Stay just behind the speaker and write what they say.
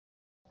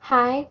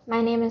Hi,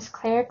 my name is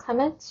Claire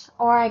Clements,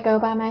 or I go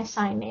by my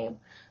sign name,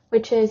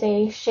 which is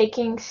a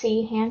shaking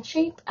C hand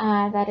shape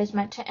that is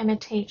meant to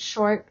imitate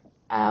short,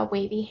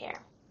 wavy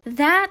hair.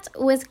 That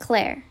was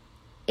Claire,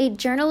 a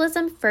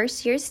journalism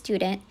first year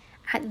student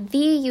at the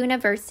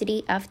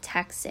University of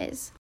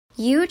Texas.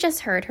 You just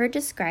heard her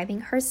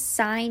describing her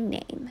sign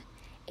name,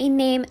 a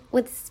name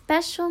with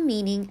special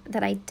meaning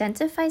that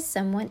identifies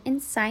someone in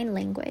sign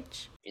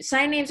language.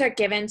 Sign names are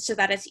given so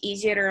that it's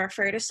easier to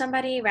refer to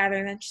somebody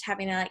rather than just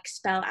having to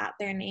spell out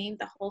their name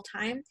the whole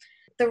time.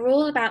 The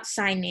rule about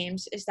sign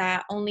names is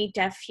that only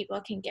deaf people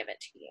can give it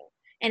to you.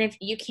 And if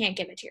you can't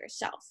give it to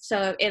yourself.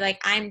 So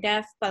I'm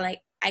deaf, but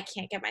I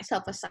can't give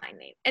myself a sign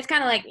name. It's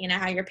kind of like,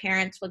 how your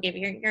parents will give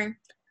you your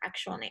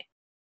actual name.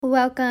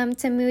 Welcome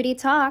to Moody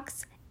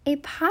Talks, a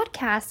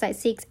podcast that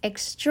seeks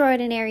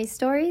extraordinary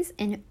stories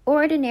in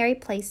ordinary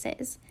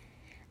places.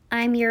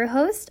 I'm your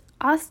host,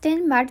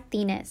 Austin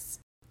Martinez.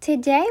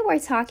 Today we're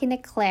talking to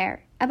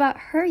Claire about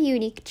her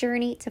unique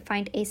journey to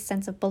find a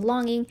sense of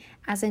belonging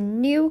as a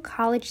new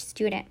college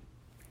student.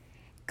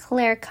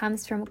 Claire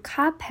comes from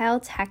Coppell,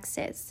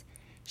 Texas.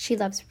 She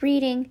loves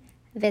reading,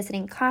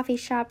 visiting coffee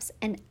shops,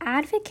 and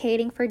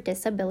advocating for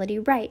disability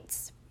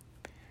rights.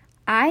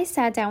 I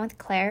sat down with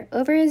Claire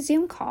over a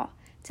Zoom call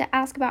to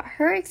ask about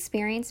her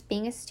experience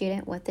being a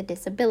student with a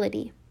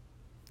disability.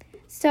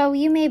 So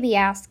you may be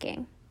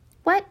asking,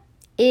 what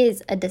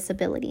is a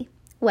disability?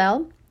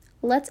 Well,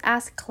 let's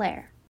ask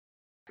Claire.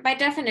 By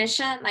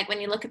definition, when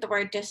you look at the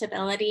word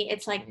disability,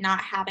 it's not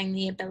having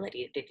the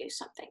ability to do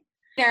something.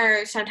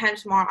 There are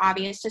sometimes more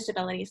obvious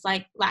disabilities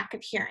like lack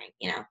of hearing,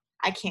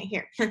 I can't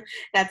hear.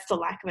 That's the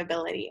lack of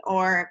ability.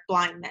 Or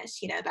blindness,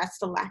 that's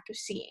the lack of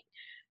seeing.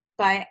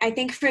 But I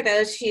think for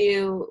those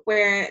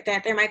where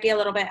there might be a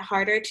little bit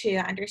harder to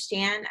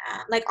understand,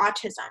 like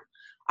autism.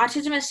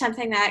 Autism is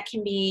something that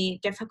can be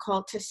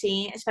difficult to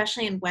see,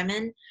 especially in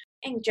women.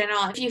 In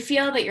general, if you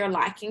feel that you're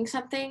lacking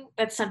something,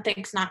 that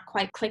something's not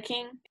quite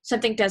clicking,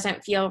 something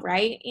doesn't feel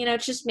right,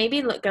 just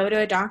maybe go to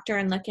a doctor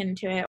and look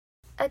into it.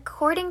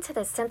 According to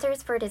the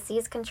Centers for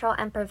Disease Control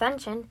and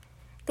Prevention,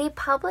 the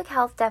public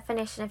health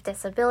definition of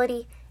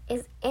disability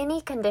is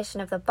any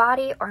condition of the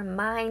body or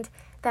mind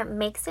that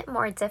makes it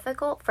more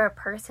difficult for a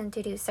person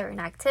to do certain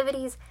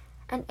activities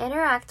and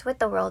interact with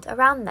the world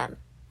around them.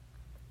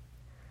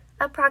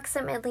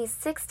 Approximately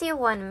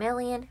 61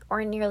 million,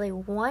 or nearly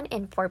 1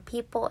 in 4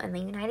 people in the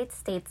United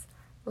States,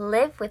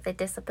 live with a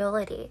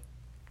disability.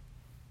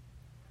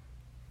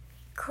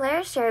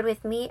 Claire shared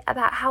with me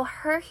about how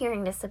her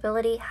hearing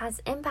disability has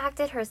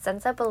impacted her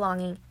sense of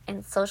belonging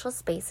in social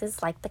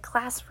spaces like the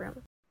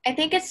classroom. I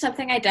think it's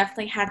something I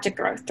definitely had to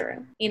grow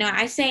through.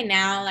 I say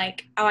now,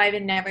 I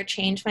would never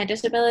change my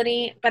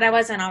disability, but I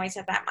wasn't always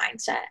of that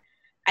mindset.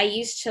 I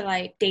used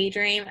to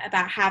daydream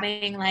about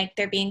having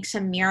there being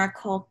some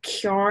miracle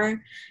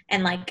cure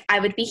and I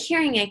would be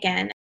hearing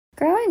again.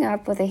 Growing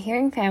up with a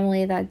hearing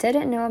family that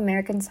didn't know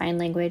American Sign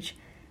Language,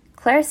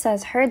 Claire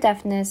says her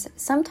deafness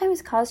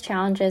sometimes caused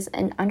challenges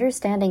in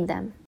understanding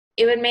them.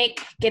 It would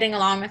make getting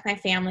along with my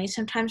family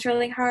sometimes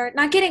really hard.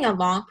 Not getting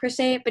along per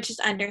se, but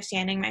just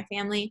understanding my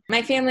family.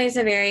 My family is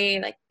a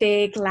very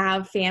big,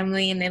 loud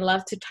family and they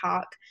love to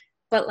talk.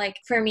 But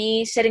for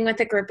me, sitting with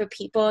a group of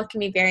people can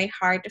be very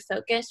hard to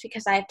focus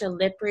because I have to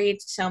lip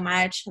read so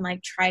much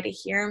and try to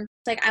hear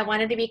them. I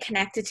wanted to be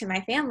connected to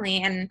my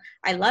family and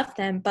I love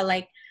them,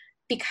 but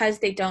because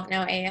they don't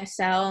know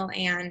ASL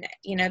and,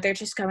 they're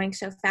just going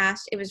so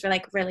fast, it was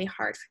really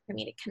hard for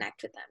me to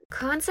connect with them.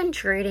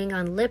 Concentrating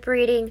on lip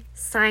reading,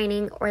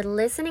 signing, or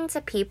listening to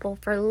people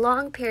for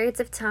long periods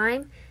of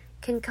time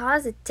can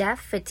cause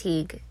deaf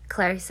fatigue,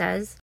 Claire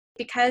says.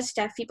 Because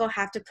deaf people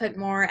have to put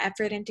more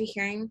effort into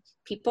hearing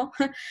people,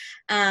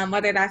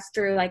 whether that's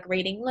through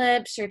reading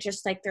lips or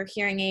just their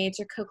hearing aids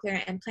or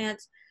cochlear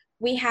implants,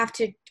 we have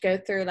to go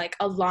through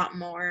a lot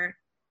more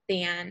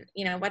than,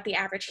 what the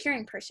average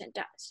hearing person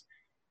does.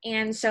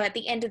 And so at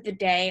the end of the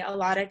day, a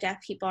lot of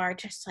deaf people are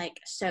just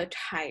so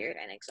tired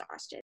and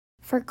exhausted.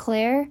 For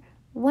Claire,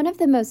 one of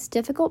the most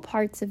difficult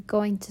parts of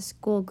going to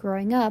school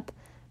growing up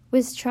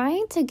was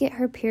trying to get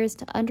her peers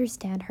to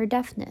understand her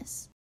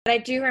deafness. But I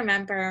do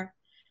remember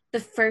the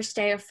first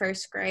day of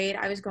first grade,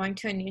 I was going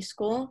to a new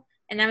school,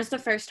 and that was the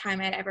first time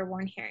I'd ever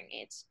worn hearing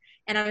aids.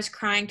 And I was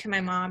crying to my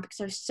mom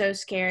because I was so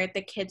scared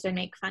the kids would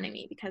make fun of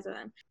me because of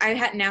them. I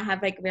now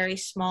have very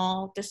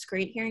small,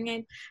 discreet hearing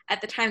aids.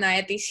 At the time, though, I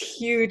had these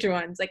huge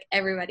ones,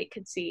 everybody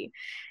could see.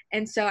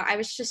 And so I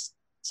was just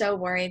so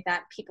worried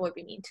that people would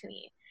be mean to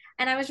me.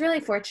 And I was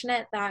really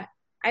fortunate that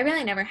I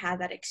really never had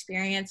that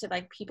experience of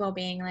people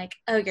being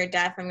oh, you're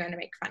deaf, I'm going to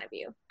make fun of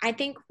you. I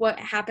think what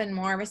happened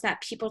more was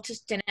that people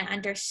just didn't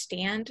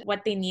understand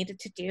what they needed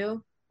to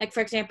do.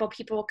 For example,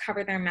 people will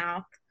cover their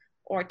mouth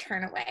or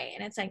turn away.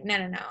 And it's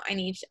no, I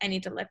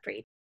need to lip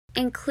read.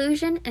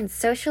 Inclusion and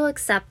social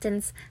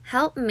acceptance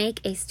help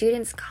make a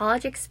student's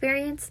college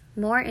experience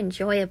more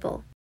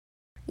enjoyable.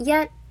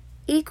 Yet,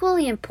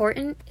 equally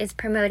important is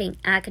promoting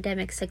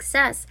academic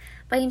success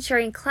by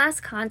ensuring class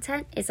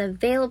content is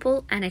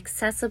available and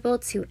accessible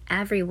to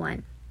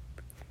everyone.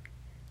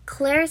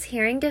 Claire's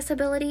hearing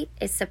disability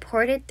is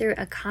supported through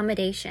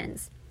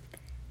accommodations.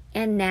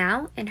 And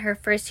now, in her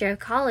first year of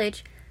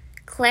college,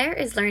 Claire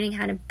is learning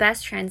how to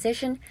best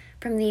transition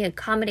from the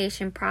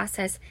accommodation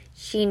process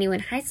she knew in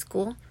high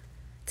school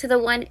to the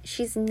one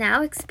she's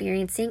now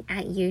experiencing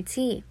at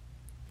UT.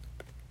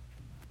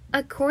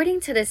 According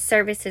to the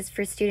Services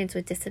for Students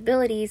with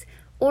Disabilities,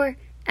 or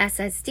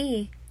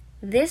SSD,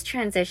 this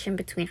transition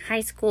between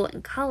high school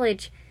and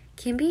college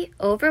can be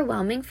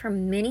overwhelming for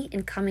many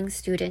incoming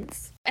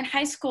students. In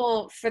high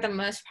school, for the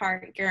most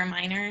part, you're a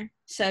minor,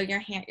 so your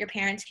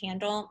parents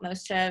handle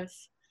most of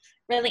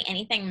really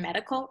anything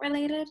medical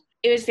related.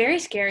 It was very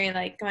scary,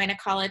 like going to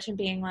college and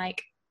being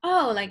like,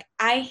 oh, like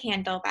I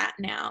handle that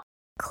now.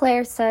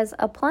 Claire says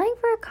applying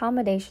for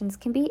accommodations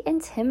can be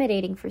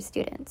intimidating for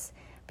students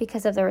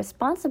because of the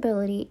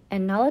responsibility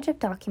and knowledge of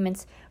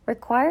documents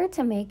required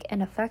to make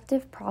an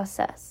effective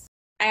process.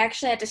 I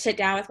actually had to sit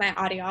down with my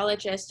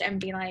audiologist and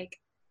be like,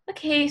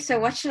 okay, so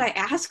what should I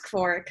ask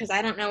for? Because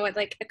I don't know what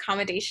like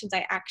accommodations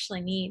I actually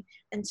need.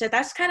 And so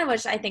that's kind of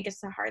what I think is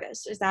the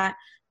hardest, is that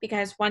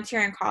because once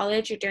you're in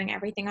college, you're doing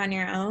everything on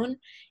your own.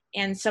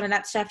 And some of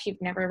that stuff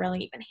you've never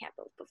really even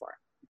handled before.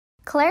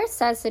 Claire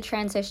says the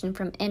transition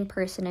from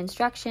in-person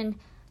instruction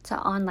to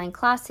online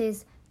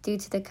classes due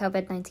to the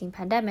COVID-19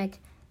 pandemic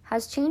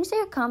has changed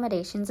the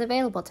accommodations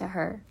available to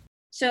her.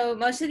 So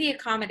most of the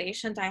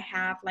accommodations I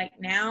have like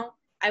now,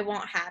 I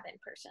won't have in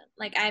person.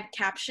 Like I have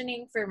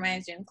captioning for my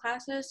Zoom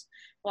classes.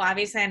 Well,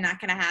 obviously I'm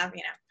not going to have,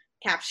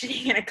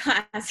 captioning in a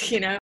class,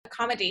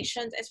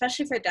 Accommodations,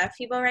 especially for deaf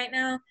people right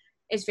now,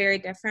 is very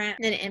different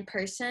than in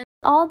person.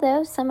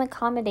 Although some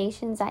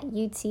accommodations at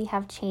UT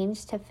have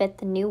changed to fit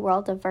the new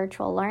world of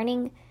virtual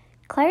learning,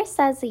 Claire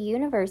says the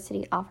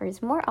university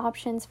offers more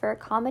options for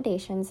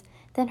accommodations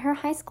than her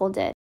high school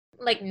did.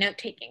 Like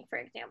note-taking, for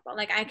example.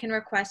 Like I can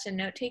request a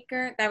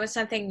note-taker. That was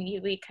something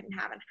we couldn't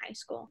have in high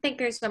school. I think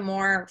there's a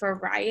more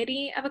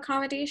variety of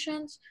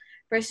accommodations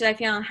versus I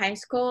feel in high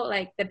school,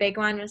 like the big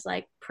one was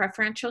like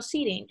preferential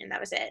seating and that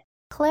was it.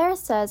 Claire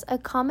says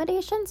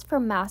accommodations for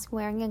mask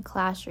wearing in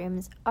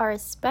classrooms are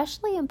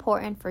especially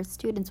important for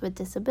students with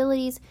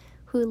disabilities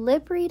who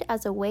lip read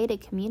as a way to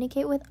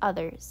communicate with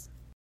others.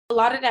 A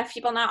lot of deaf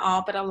people, not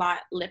all, but a lot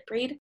lip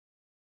read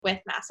with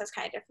masks. That's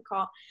kind of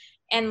difficult.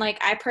 And like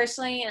I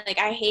personally,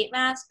 I hate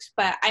masks,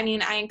 but I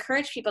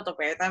encourage people to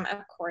wear them, of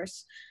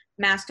course.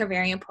 Masks are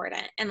very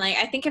important. And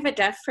I think if a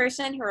deaf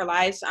person who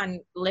relies on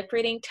lip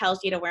reading tells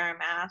you to wear a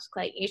mask,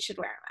 you should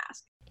wear a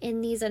mask.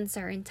 In these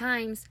uncertain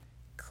times,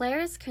 Claire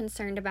is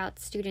concerned about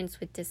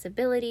students with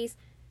disabilities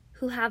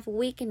who have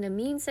weakened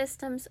immune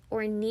systems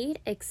or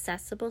need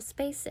accessible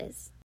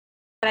spaces.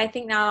 But I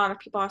think now a lot of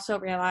people also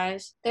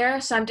realize there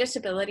are some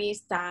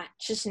disabilities that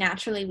just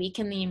naturally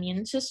weaken the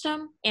immune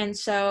system. And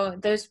so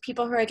those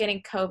people who are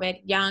getting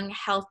COVID, young,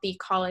 healthy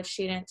college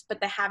students,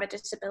 but they have a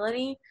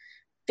disability,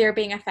 they're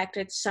being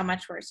affected so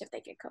much worse if they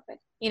get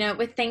COVID.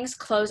 With things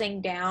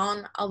closing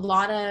down, a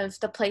lot of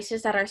the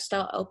places that are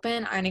still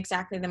open aren't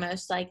exactly the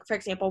most, for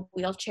example,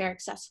 wheelchair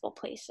accessible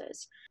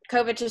places.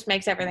 COVID just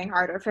makes everything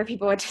harder for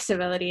people with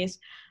disabilities.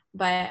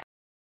 But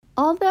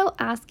although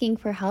asking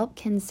for help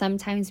can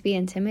sometimes be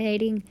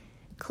intimidating,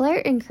 Claire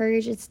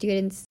encourages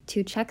students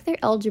to check their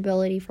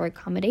eligibility for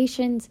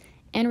accommodations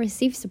and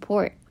receive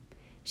support.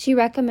 She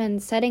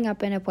recommends setting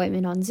up an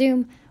appointment on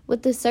Zoom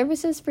with the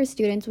Services for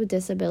Students with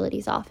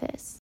Disabilities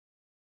office.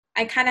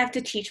 I kind of have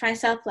to teach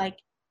myself,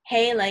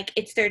 hey,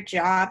 it's their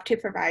job to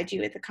provide you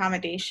with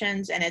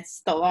accommodations and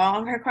it's the law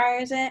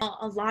requires it.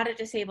 A lot of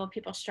disabled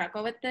people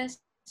struggle with this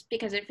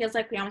because it feels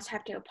like we almost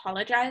have to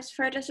apologize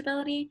for a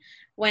disability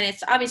when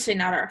it's obviously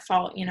not our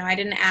fault. I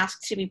didn't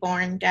ask to be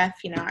born deaf,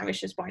 I was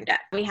just born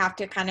deaf. We have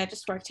to kind of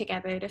just work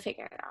together to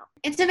figure it out.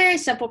 It's a very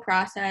simple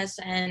process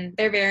and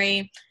they're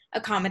very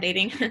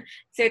accommodating.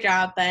 It's their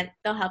job, but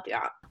they'll help you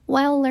out.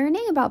 While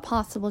learning about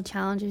possible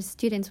challenges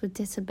students with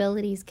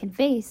disabilities can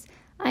face,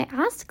 I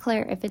asked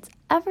Claire if it's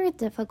ever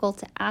difficult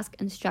to ask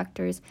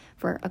instructors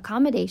for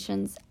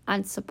accommodations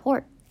and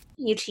support.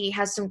 UT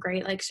has some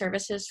great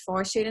services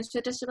for students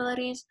with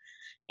disabilities,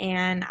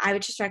 and I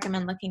would just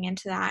recommend looking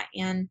into that.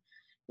 And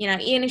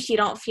even if you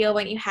don't feel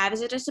what you have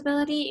as a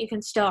disability, you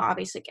can still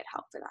obviously get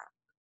help for that.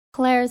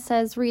 Claire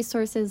says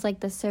resources like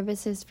the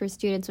Services for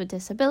Students with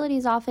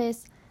Disabilities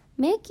office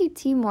make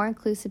UT more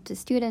inclusive to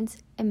students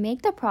and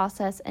make the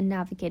process and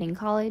navigating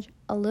college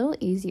a little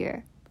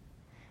easier.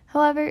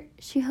 However,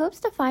 she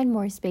hopes to find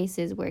more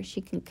spaces where she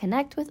can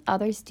connect with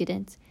other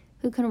students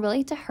who can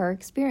relate to her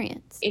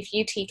experience. If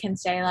UT can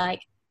say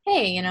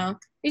hey,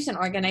 there's an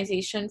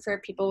organization for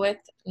people with,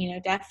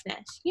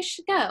 deafness, you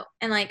should go.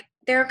 And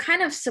there are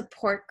kind of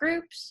support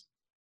groups,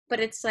 but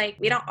it's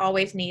we don't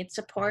always need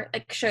support.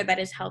 Sure, that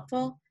is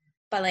helpful,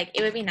 but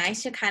it would be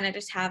nice to kind of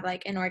just have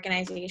an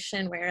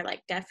organization where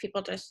deaf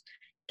people just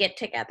get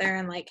together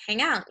and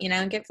hang out,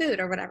 and get food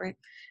or whatever.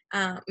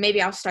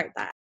 Maybe I'll start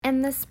that.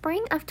 In the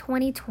spring of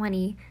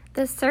 2020,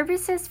 the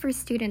Services for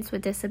Students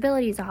with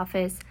Disabilities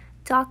office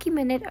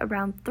documented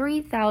around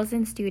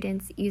 3,000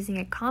 students using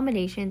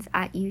accommodations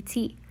at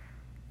UT.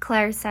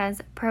 Claire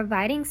says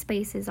providing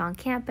spaces on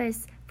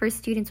campus for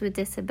students with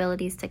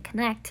disabilities to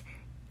connect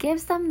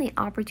gives them the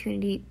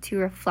opportunity to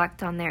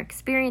reflect on their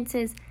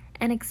experiences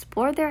and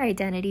explore their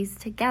identities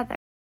together.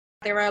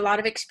 There were a lot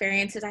of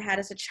experiences I had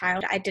as a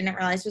child I didn't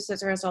realize was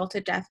as a result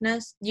of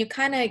deafness. You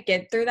kind of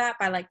get through that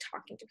by like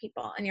talking to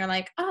people, and you're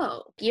like,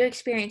 oh, you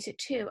experience it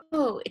too.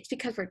 Oh, it's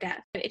because we're deaf.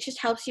 It just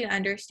helps you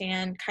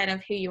understand kind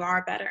of who you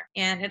are better,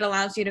 and it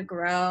allows you to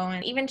grow.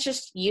 And even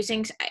just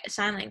using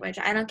sign language,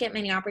 I don't get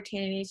many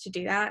opportunities to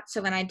do that.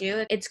 So when I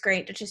do, it's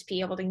great to just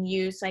be able to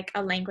use like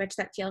a language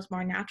that feels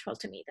more natural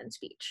to me than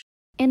speech.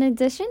 In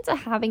addition to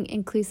having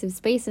inclusive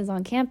spaces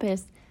on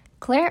campus,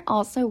 Claire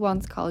also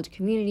wants college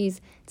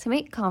communities to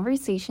make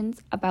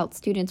conversations about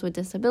students with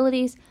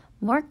disabilities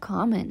more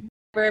common.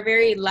 We're a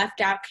very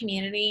left out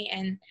community,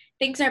 and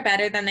things are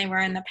better than they were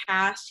in the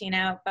past,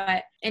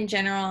 but in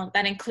general,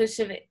 that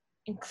inclusivity,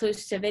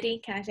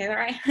 can I say that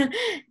right?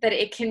 That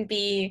it can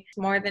be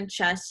more than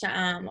just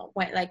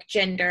like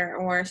gender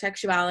or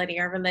sexuality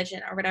or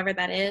religion or whatever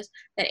that is,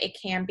 that it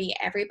can be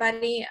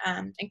everybody,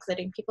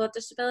 including people with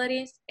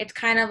disabilities. It's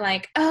kind of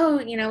like,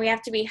 oh, we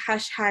have to be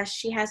hush hush,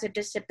 she has a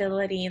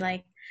disability,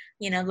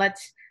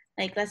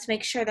 let's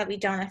make sure that we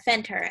don't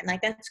offend her, and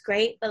like that's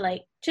great, but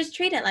like just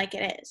treat it like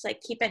it is, like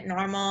keep it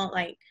normal,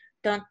 like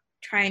don't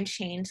try and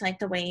change like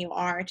the way you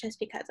are just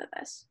because of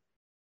this.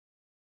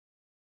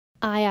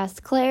 I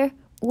asked Claire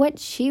what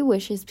she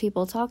wishes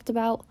people talked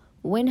about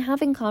when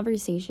having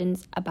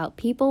conversations about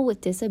people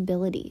with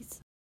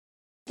disabilities.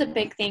 The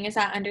big thing is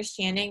that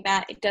understanding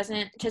that it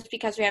doesn't, just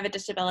because we have a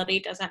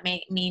disability doesn't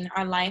mean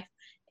our life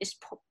is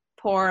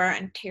poor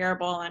and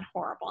terrible and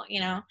horrible,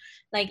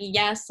 Like,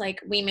 yes,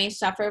 like we may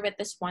suffer with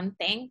this one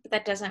thing, but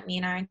that doesn't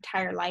mean our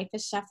entire life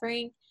is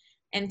suffering.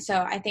 And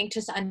so I think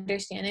just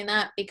understanding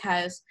that,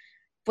 because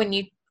when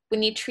you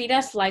treat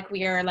us like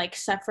we are like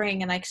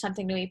suffering and like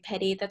something to be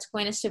pitied, that's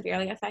going to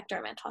severely affect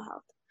our mental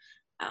health.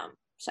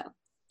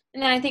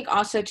 And then I think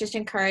also just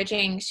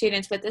encouraging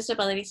students with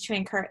disabilities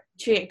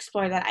to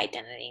explore that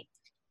identity,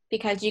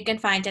 because you can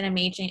find an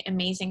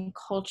amazing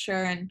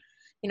culture, and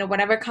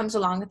whatever comes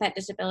along with that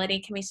disability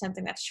can be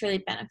something that's truly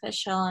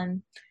beneficial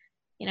and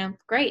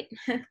great.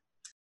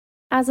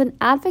 As an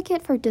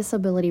advocate for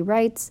disability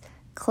rights,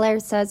 Claire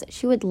says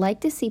she would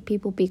like to see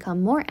people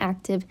become more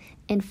active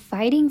in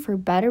fighting for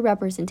better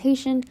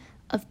representation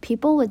of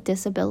people with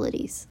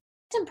disabilities.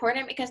 It's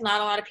important because not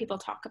a lot of people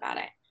talk about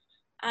it.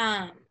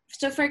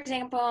 So for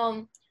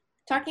example,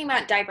 talking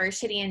about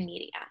diversity in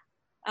media.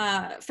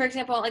 For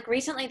example, like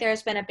recently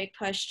there's been a big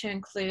push to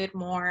include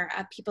more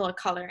people of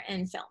color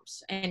in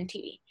films and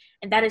TV,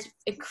 and that is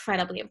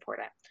incredibly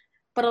important.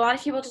 But a lot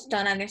of people just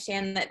don't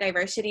understand that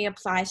diversity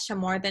applies to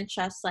more than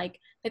just like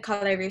the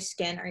color of your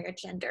skin or your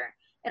gender.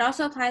 It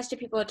also applies to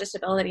people with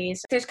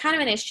disabilities. There's kind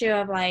of an issue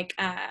of like,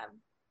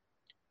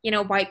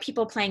 white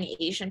people playing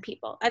Asian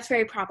people. That's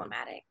very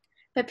problematic.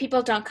 But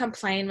people don't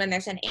complain when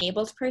there's an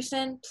abled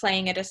person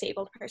playing a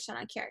disabled person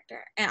on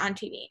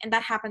TV, and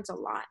that happens a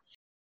lot.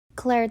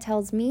 Claire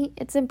tells me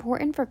it's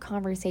important for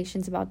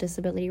conversations about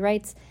disability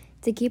rights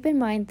to keep in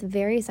mind the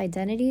various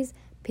identities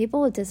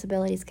people with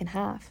disabilities can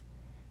have.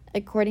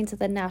 According to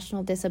the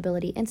National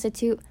Disability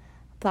Institute,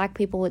 Black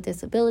people with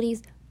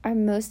disabilities are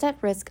most at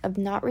risk of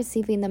not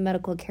receiving the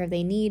medical care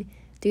they need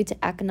due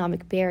to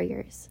economic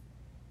barriers.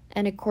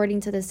 And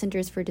according to the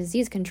Centers for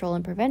Disease Control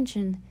and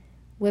Prevention,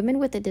 women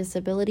with a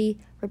disability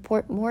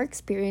report more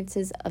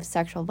experiences of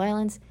sexual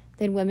violence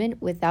than women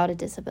without a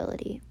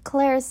disability.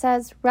 Claire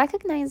says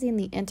recognizing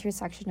the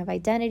intersection of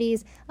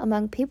identities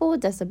among people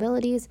with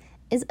disabilities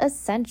is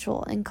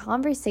essential in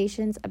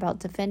conversations about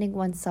defending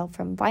oneself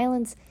from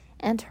violence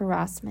and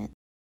harassment.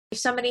 If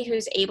somebody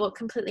who's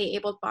completely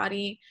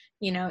able-bodied,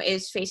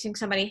 is facing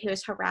somebody who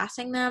is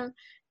harassing them,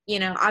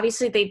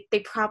 obviously they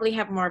probably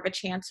have more of a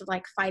chance of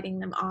like fighting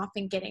them off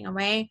and getting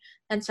away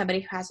than somebody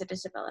who has a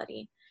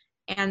disability.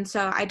 And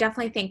so I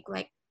definitely think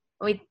like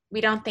we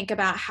don't think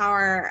about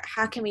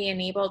how can we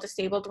enable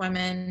disabled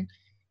women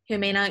who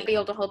may not be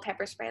able to hold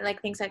pepper spray,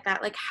 like things like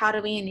that. Like how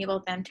do we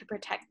enable them to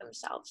protect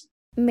themselves?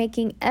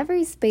 Making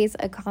every space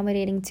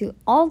accommodating to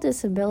all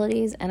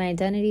disabilities and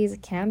identities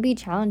can be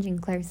challenging,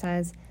 Claire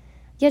says.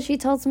 Yet she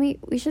tells me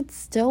we should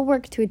still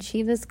work to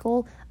achieve this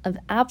goal of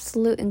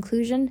absolute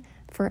inclusion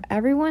for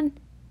everyone,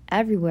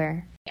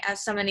 everywhere.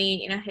 As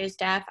somebody, who's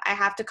deaf, I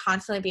have to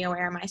constantly be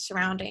aware of my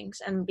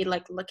surroundings and be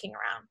like looking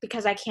around,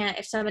 because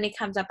if somebody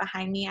comes up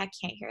behind me, I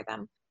can't hear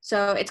them.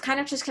 So it's kind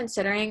of just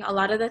considering a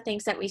lot of the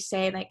things that we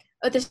say, like,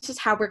 oh, this is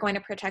how we're going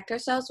to protect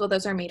ourselves. Well,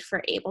 those are made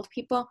for abled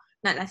people,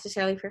 not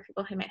necessarily for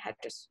people who might have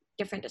just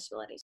different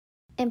disabilities.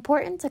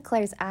 Important to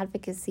Claire's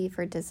advocacy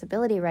for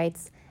disability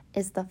rights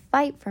is the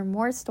fight for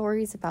more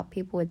stories about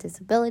people with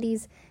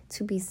disabilities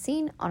to be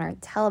seen on our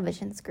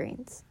television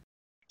screens.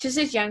 Just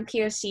as young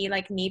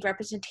POC need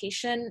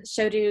representation,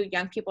 so do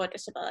young people with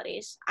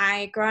disabilities.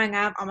 Growing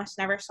up, almost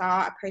never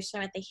saw a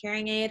person with a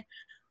hearing aid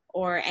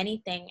or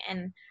anything,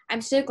 and I'm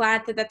so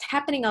glad that that's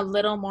happening a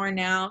little more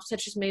now,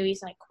 such as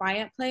movies like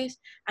Quiet Place.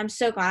 I'm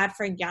so glad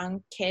for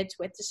young kids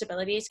with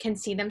disabilities can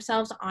see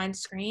themselves on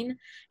screen,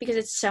 because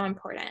it's so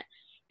important.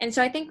 And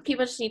so I think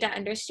people just need to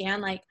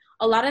understand,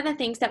 a lot of the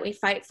things that we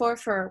fight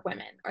for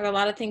women, or a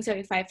lot of things that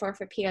we fight for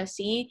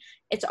POC,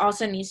 it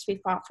also needs to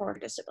be fought for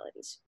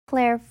disabilities.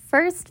 Claire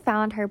first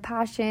found her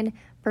passion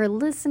for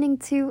listening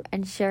to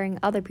and sharing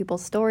other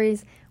people's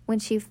stories when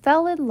she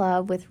fell in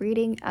love with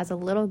reading as a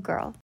little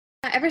girl.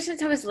 Ever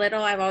since I was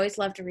little, I've always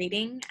loved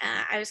reading.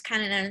 I was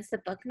kind of known as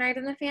the book nerd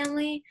in the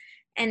family.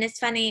 And it's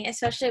funny,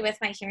 especially with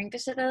my hearing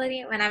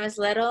disability, when I was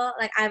little,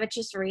 like I would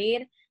just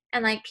read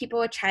and like people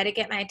would try to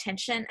get my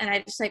attention and I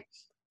just like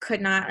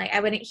could not, like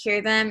I wouldn't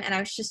hear them. And I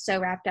was just so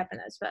wrapped up in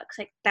those books.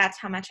 Like that's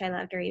how much I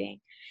loved reading.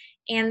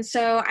 And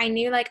so I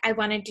knew like I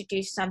wanted to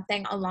do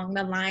something along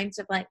the lines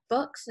of like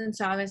books. And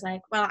so I was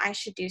like, well, I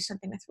should do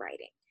something with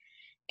writing.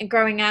 And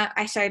growing up,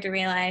 I started to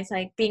realize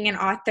like being an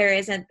author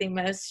isn't the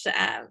most,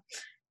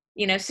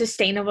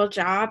 sustainable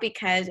job,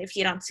 because if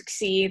you don't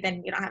succeed,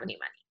 then you don't have any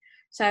money.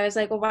 So I was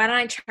like, well, why don't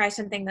I try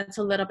something that's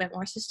a little bit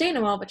more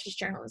sustainable, which is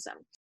journalism.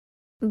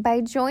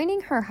 By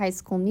joining her high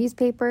school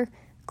newspaper,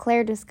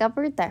 Claire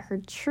discovered that her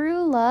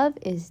true love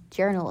is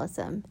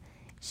journalism.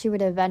 She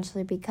would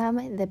eventually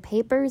become the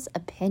paper's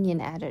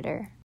opinion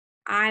editor.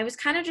 I was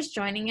kind of just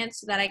joining it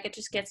so that I could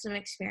just get some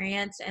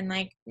experience and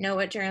like know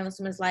what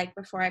journalism is like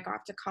before I got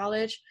off to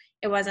college.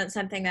 It wasn't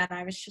something that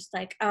I was just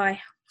like, oh,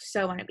 I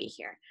so want to be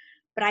here.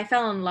 But I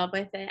fell in love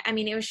with it. I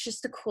mean, it was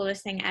just the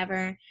coolest thing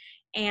ever.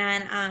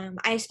 And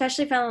I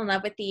especially fell in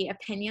love with the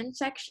opinion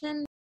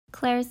section.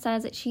 Claire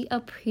says that she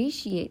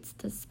appreciates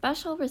the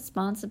special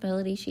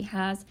responsibility she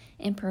has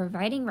in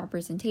providing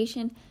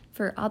representation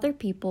for other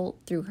people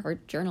through her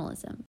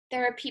journalism.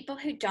 There are people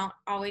who don't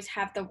always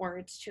have the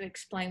words to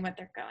explain what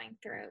they're going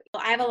through.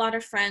 I have a lot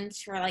of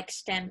friends who are like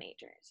STEM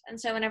majors. And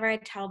so whenever I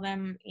tell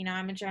them,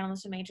 I'm a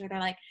journalism major, they're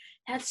like,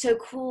 that's so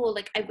cool.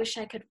 Like, I wish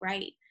I could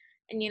write.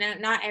 And,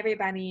 not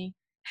everybody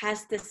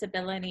has this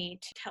ability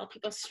to tell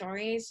people's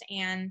stories,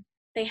 and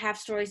they have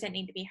stories that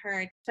need to be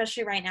heard,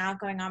 especially right now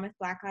going on with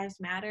Black Lives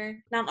Matter.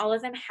 Not all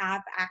of them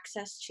have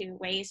access to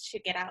ways to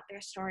get out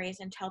their stories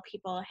and tell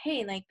people,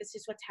 hey, like this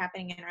is what's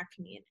happening in our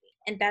community.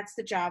 And that's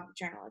the job of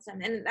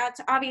journalism. And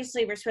that's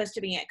obviously we're supposed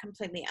to be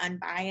completely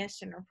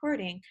unbiased in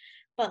reporting,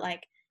 but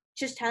like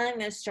just telling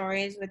those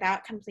stories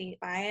without complete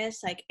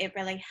bias, like it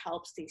really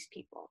helps these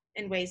people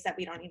in ways that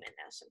we don't even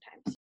know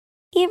sometimes.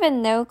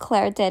 Even though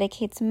Claire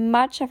dedicates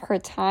much of her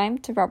time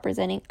to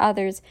representing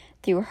others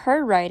through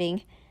her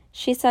writing,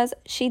 she says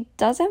she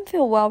doesn't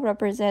feel well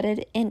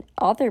represented in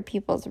other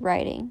people's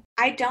writing.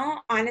 I don't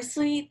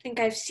honestly think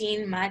I've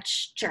seen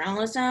much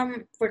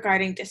journalism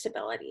regarding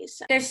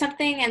disabilities. There's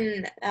something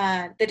in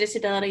the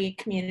disability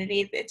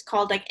community, it's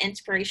called like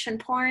inspiration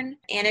porn.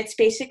 And it's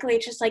basically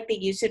just like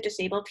the use of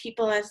disabled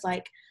people as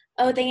like,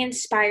 oh, they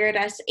inspired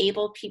us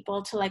able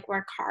people to like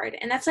work hard.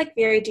 And that's like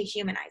very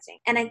dehumanizing.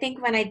 And I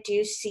think when I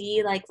do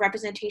see like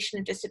representation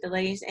of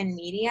disabilities in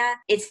media,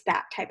 it's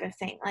that type of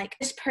thing. Like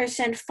this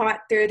person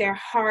fought through their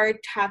hard,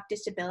 tough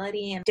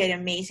disability and did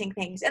amazing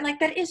things. And like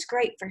that is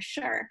great for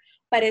sure.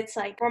 But it's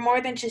like, we're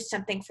more than just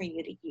something for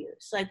you to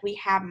use. Like we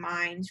have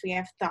minds, we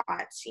have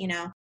thoughts,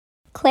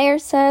 Claire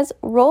says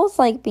roles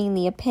like being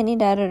the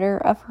opinion editor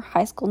of her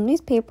high school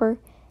newspaper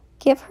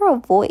give her a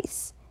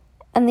voice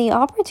and the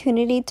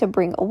opportunity to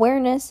bring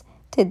awareness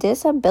to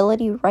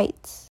disability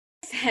rights.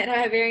 I'm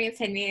a very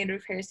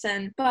opinionated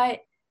person, but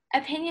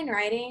opinion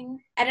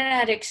writing, I don't know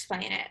how to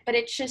explain it, but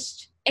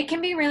it can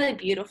be really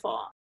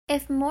beautiful.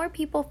 If more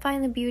people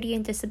find the beauty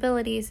in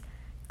disabilities,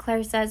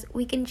 Claire says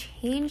we can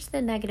change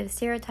the negative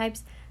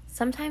stereotypes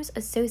sometimes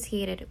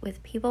associated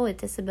with people with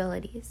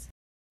disabilities.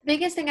 The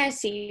biggest thing I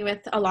see with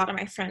a lot of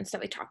my friends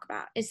that we talk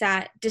about is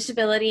that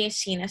disability is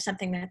seen as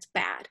something that's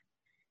bad.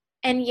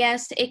 And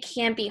yes, it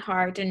can be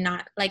hard to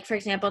not, like, for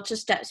example,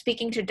 just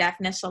speaking to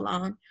deafness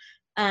alone,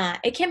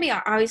 it can be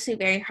obviously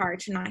very hard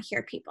to not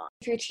hear people.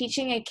 If you're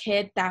teaching a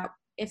kid that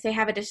if they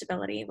have a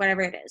disability,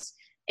 whatever it is,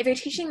 if you're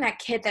teaching that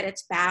kid that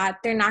it's bad,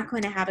 they're not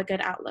going to have a good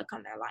outlook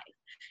on their life.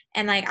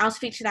 And like, I'll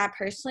speak to that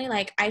personally.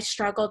 Like I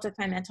struggled with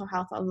my mental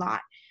health a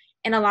lot.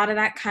 And a lot of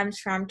that comes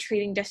from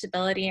treating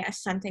disability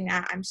as something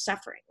that I'm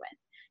suffering with.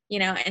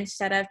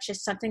 Instead of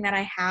just something that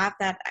I have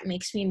that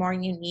makes me more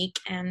unique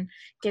and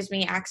gives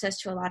me access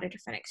to a lot of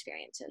different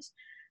experiences.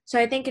 So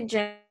I think in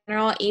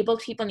general, able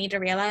people need to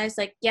realize,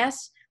 like,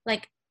 yes,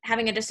 like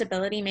having a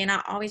disability may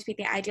not always be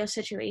the ideal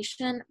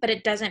situation, but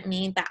it doesn't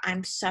mean that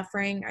I'm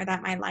suffering or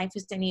that my life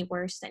is any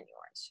worse than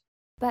yours.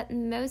 But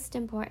most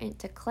important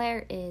to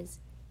Claire is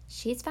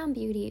she's found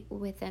beauty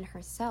within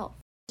herself.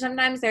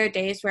 Sometimes there are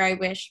days where I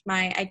wish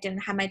I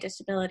didn't have my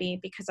disability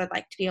because I'd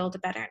like to be able to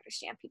better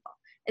understand people.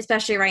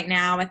 Especially right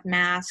now with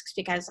masks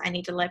because I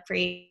need to live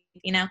free,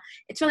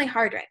 it's really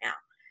hard right now.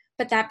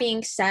 But that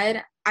being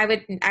said, I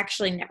would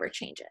actually never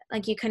change it.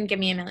 Like you couldn't give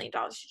me $1 million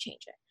to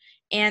change it.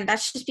 And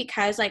that's just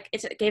because like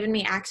it's given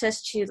me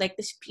access to like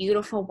this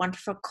beautiful,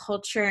 wonderful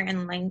culture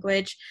and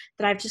language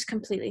that I've just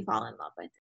completely fallen in love with.